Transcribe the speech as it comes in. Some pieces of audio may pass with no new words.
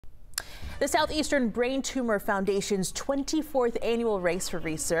The Southeastern Brain Tumor Foundation's 24th annual race for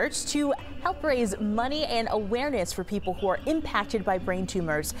research to help raise money and awareness for people who are impacted by brain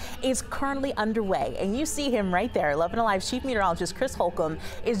tumors is currently underway. And you see him right there. 11 Alive's Chief Meteorologist Chris Holcomb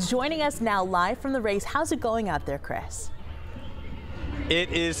is joining us now live from the race. How's it going out there, Chris? It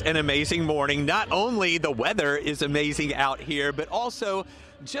is an amazing morning. Not only the weather is amazing out here, but also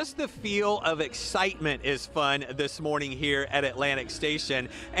just the feel of excitement is fun this morning here at Atlantic Station.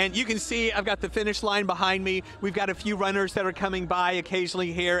 And you can see I've got the finish line behind me. We've got a few runners that are coming by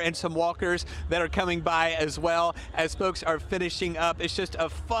occasionally here and some walkers that are coming by as well as folks are finishing up. It's just a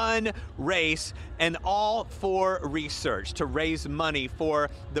fun race and all for research to raise money for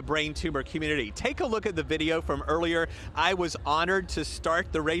the brain tumor community. Take a look at the video from earlier. I was honored to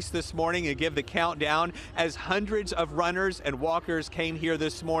start the race this morning and give the countdown as hundreds of runners and walkers came here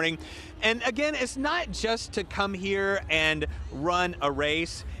this morning. And again, it's not just to come here and run a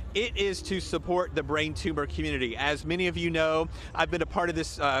race. It is to support the brain tumor community. As many of you know, I've been a part of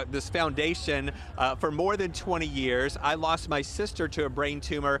this foundation for more than 20 years. I lost my sister to a brain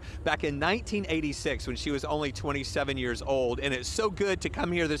tumor back in 1986 when she was only 27 years old. And it's so good to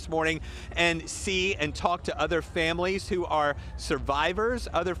come here this morning and see and talk to other families who are survivors,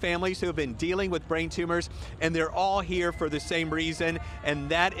 other families who have been dealing with brain tumors, and they're all here for the same reason, and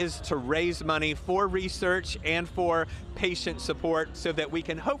that is to raise money for research and for patient support so that we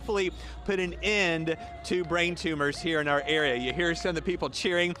can hopefully put an end to brain tumors here in our area. You hear some of the people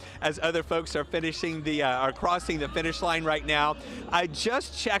cheering as other folks are finishing are crossing the finish line right now. I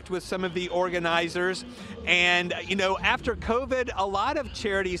just checked with some of the organizers, and you know, after COVID, a lot of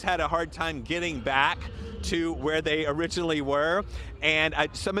charities had a hard time getting back to where they originally were, and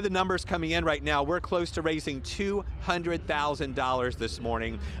some of the numbers coming in right now, we're close to raising $200,000 this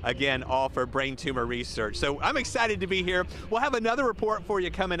morning, again, all for brain tumor research. So I'm excited to be here. We'll have another report for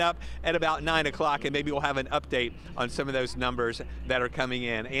you coming up at about 9 o'clock, and maybe we'll have an update on some of those numbers that are coming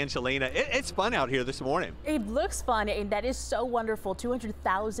in. Angelina, it's fun out here this morning. It looks fun, and that is so wonderful.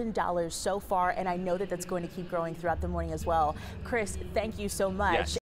 $200,000 so far, and I know that that's going to keep growing throughout the morning as well. Chris, thank you so much. Yes.